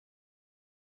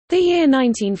The year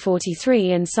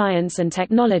 1943 in science and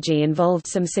technology involved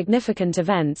some significant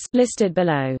events, listed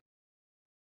below.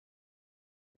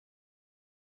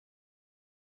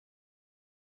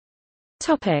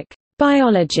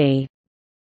 Biology.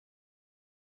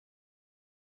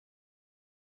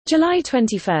 July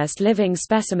 21 – Living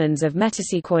specimens of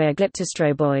Metasequoia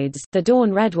glyptostroboides, the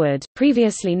dawn redwood,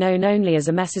 previously known only as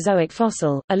a Mesozoic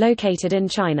fossil, are located in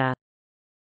China.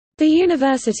 The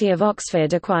University of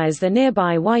Oxford acquires the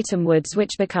nearby Whiteham Woods,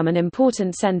 which become an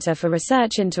important centre for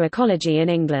research into ecology in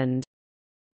England.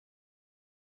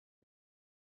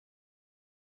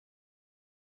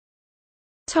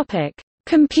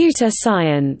 Computer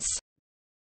science.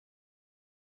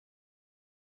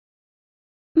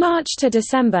 March to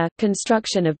December –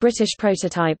 Construction of British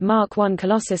prototype Mark I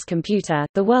Colossus computer,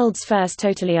 the world's first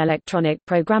totally electronic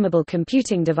programmable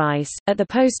computing device, at the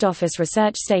Post Office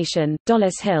Research Station,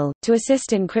 Dollis Hill, to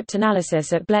assist in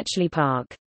cryptanalysis at Bletchley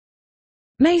Park.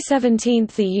 May 17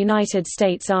 – The United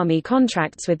States Army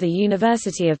contracts with the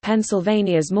University of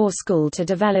Pennsylvania's Moore School to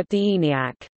develop the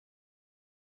ENIAC.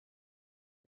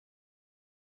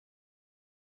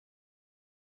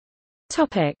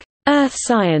 Earth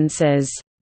sciences.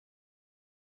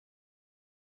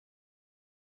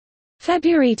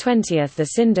 February 20 – The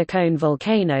cinder cone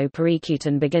volcano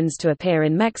Paricutin begins to appear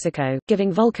in Mexico,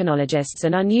 giving volcanologists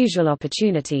an unusual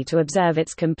opportunity to observe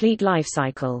its complete life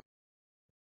cycle.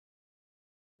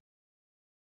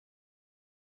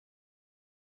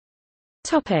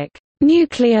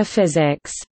 Nuclear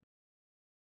physics.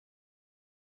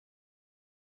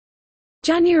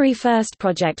 January 1 –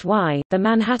 Project Y, the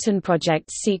Manhattan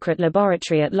Project's secret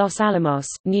laboratory at Los Alamos,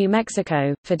 New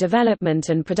Mexico, for development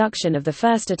and production of the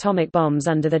first atomic bombs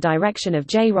under the direction of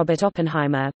J. Robert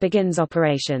Oppenheimer, begins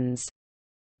operations.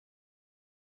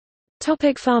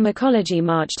 Pharmacology.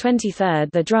 March 23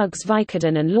 – The drugs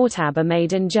Vicodin and Lortab are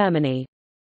made in Germany.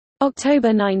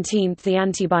 October 19 – The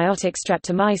antibiotic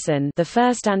streptomycin, the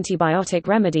first antibiotic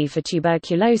remedy for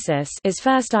tuberculosis, is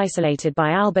first isolated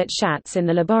by Albert Schatz in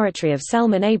the laboratory of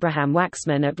Selman Abraham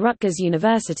Waxman at Rutgers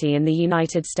University in the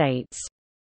United States.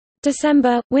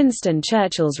 December – Winston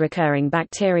Churchill's recurring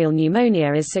bacterial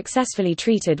pneumonia is successfully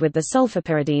treated with the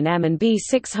sulfapyridine M and B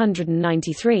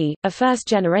 693, a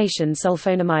first-generation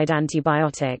sulfonamide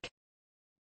antibiotic.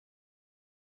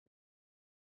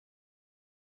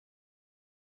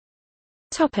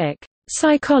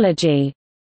 Psychology.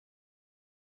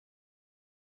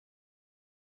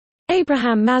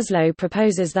 Abraham Maslow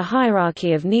proposes the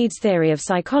hierarchy of needs theory of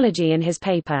psychology in his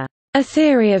paper, A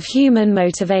Theory of Human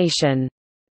Motivation.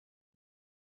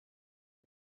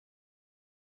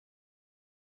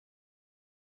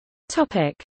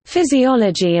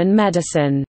 Physiology and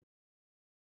medicine.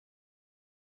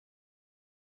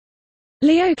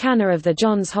 Leo Kanner of the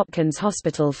Johns Hopkins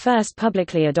Hospital first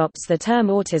publicly adopts the term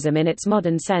autism in its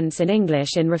modern sense in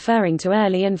English in referring to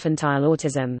early infantile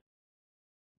autism.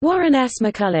 Warren S.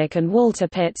 McCulloch and Walter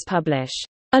Pitts publish,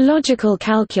 A Logical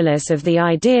Calculus of the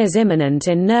Ideas Immanent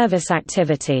in Nervous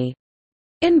Activity,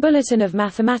 in Bulletin of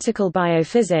Mathematical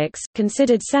Biophysics,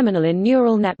 considered seminal in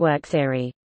neural network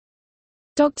theory.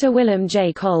 Dr. Willem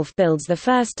J. Kolff builds the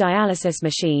first dialysis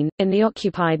machine, in the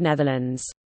occupied Netherlands.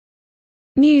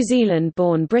 New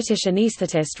Zealand-born British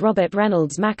anaesthetist Robert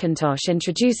Reynolds Mackintosh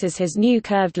introduces his new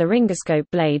curved laryngoscope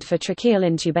blade for tracheal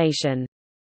intubation.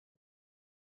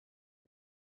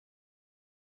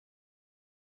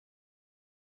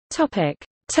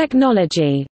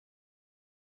 Technology.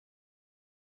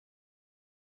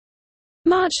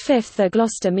 March 5 – The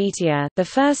Gloucester Meteor, the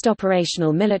first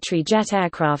operational military jet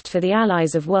aircraft for the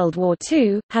Allies of World War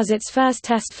II, has its first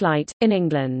test flight, in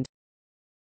England.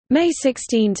 May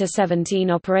 16 to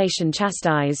 17 Operation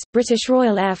Chastise, British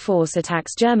Royal Air Force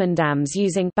attacks German dams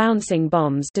using bouncing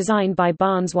bombs designed by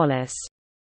Barnes Wallis.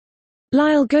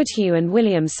 Lyle Goodhue and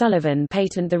William Sullivan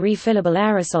patent the refillable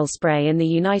aerosol spray in the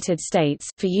United States,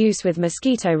 for use with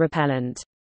mosquito repellent.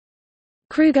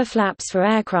 Kruger flaps for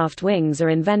aircraft wings are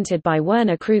invented by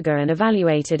Werner Kruger and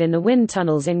evaluated in the wind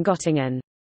tunnels in Göttingen.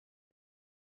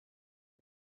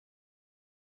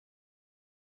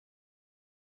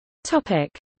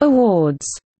 Awards.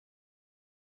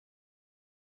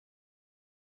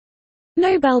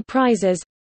 Nobel Prizes.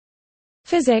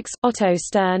 Physics, Otto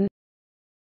Stern.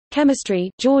 Chemistry,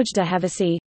 George de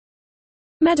Hevesy.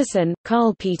 Medicine,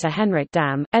 Carl Peter Henrik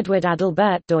Dam, Edward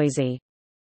Adalbert Doisy.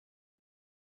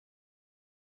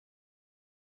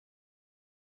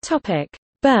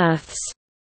 Births.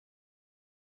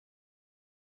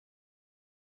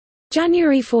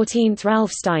 January 14 –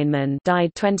 Ralph Steinman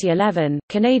died 2011,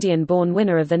 Canadian-born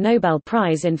winner of the Nobel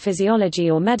Prize in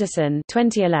Physiology or Medicine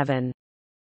 2011.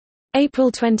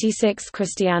 April 26 –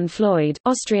 Christian Floyd,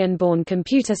 Austrian-born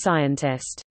computer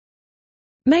scientist.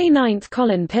 May 9 –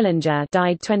 Colin Pillinger,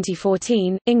 died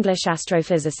 2014, English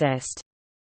astrophysicist.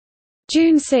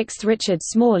 June 6 – Richard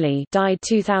Smalley, died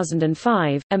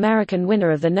 2005, American winner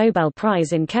of the Nobel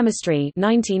Prize in Chemistry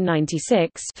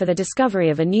 1996 for the discovery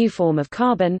of a new form of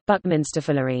carbon,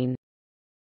 Buckminsterfullerene.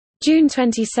 June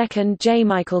 22 – J.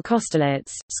 Michael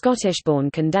Kosterlitz,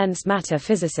 Scottish-born condensed matter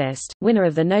physicist, winner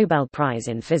of the Nobel Prize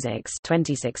in Physics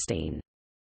 2016.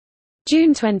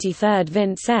 June 23 –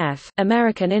 Vince Cerf,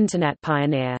 American Internet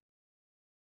pioneer.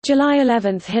 July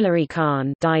 11 – Hilary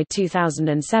Kahn, died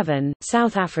 2007,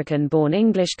 South African-born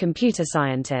English computer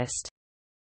scientist.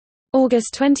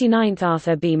 August 29 –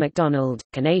 Arthur B. MacDonald,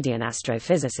 Canadian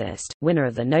astrophysicist, winner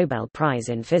of the Nobel Prize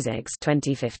in Physics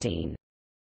 2015.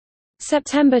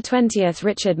 September 20 –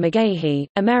 Richard McGahey,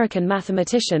 American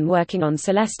mathematician working on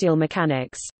celestial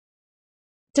mechanics.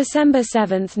 December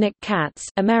 7 – Nick Katz,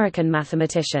 American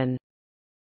mathematician.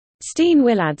 Steen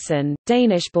Willadsen,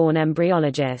 Danish-born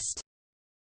embryologist.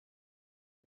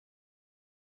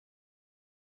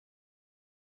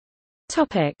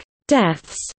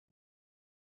 Deaths.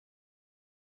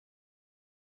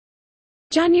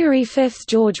 January 5 –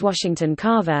 George Washington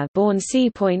Carver, born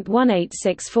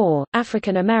c.1864,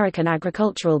 African-American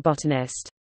agricultural botanist.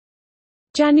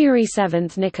 January 7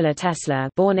 – Nikola Tesla,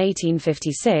 born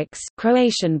 1856,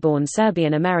 Croatian-born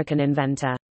Serbian-American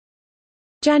inventor.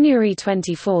 January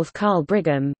 24 – Carl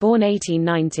Brigham, born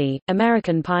 1890,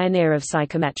 American pioneer of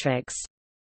psychometrics.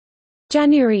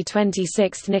 January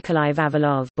 26 – Nikolai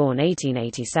Vavilov, born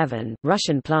 1887,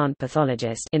 Russian plant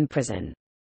pathologist, in prison.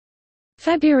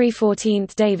 February 14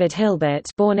 – David Hilbert,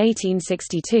 born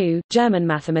 1862, German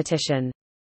mathematician.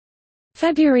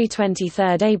 February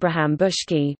 23 – Abraham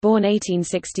Buschke, born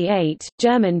 1868,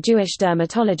 German Jewish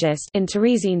dermatologist, in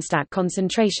Theresienstadt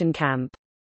concentration camp.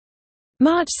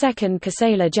 March 2 –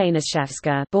 Ksela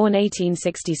Januszewska, born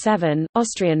 1867,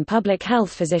 Austrian public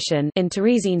health physician, in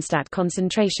Theresienstadt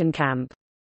concentration camp.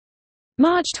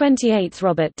 March 28 –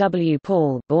 Robert W.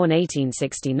 Paul, born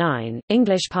 1869,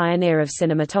 English pioneer of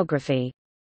cinematography.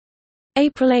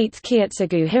 April 8 –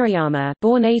 Kiyotsugu Hirayama,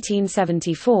 born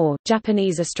 1874,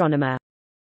 Japanese astronomer.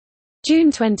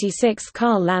 June 26 –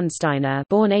 Karl Landsteiner,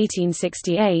 born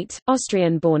 1868,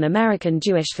 Austrian-born American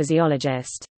Jewish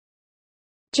physiologist.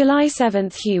 July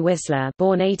 7 – Hugh Whistler,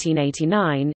 born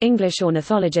 1889, English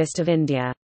ornithologist of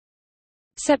India.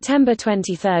 September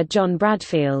 23 – John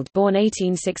Bradfield, born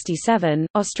 1867,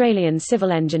 Australian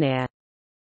civil engineer.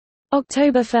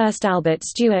 October 1 – Albert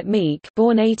Stuart Meek,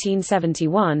 born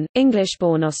 1871,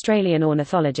 English-born Australian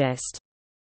ornithologist.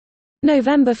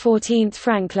 November 14 –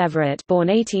 Frank Leverett, born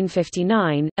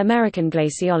 1859, American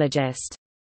glaciologist.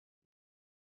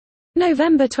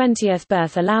 November 20 –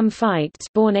 Bertha Lamb Feicht,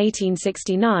 born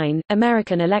 1869,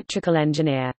 American electrical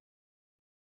engineer.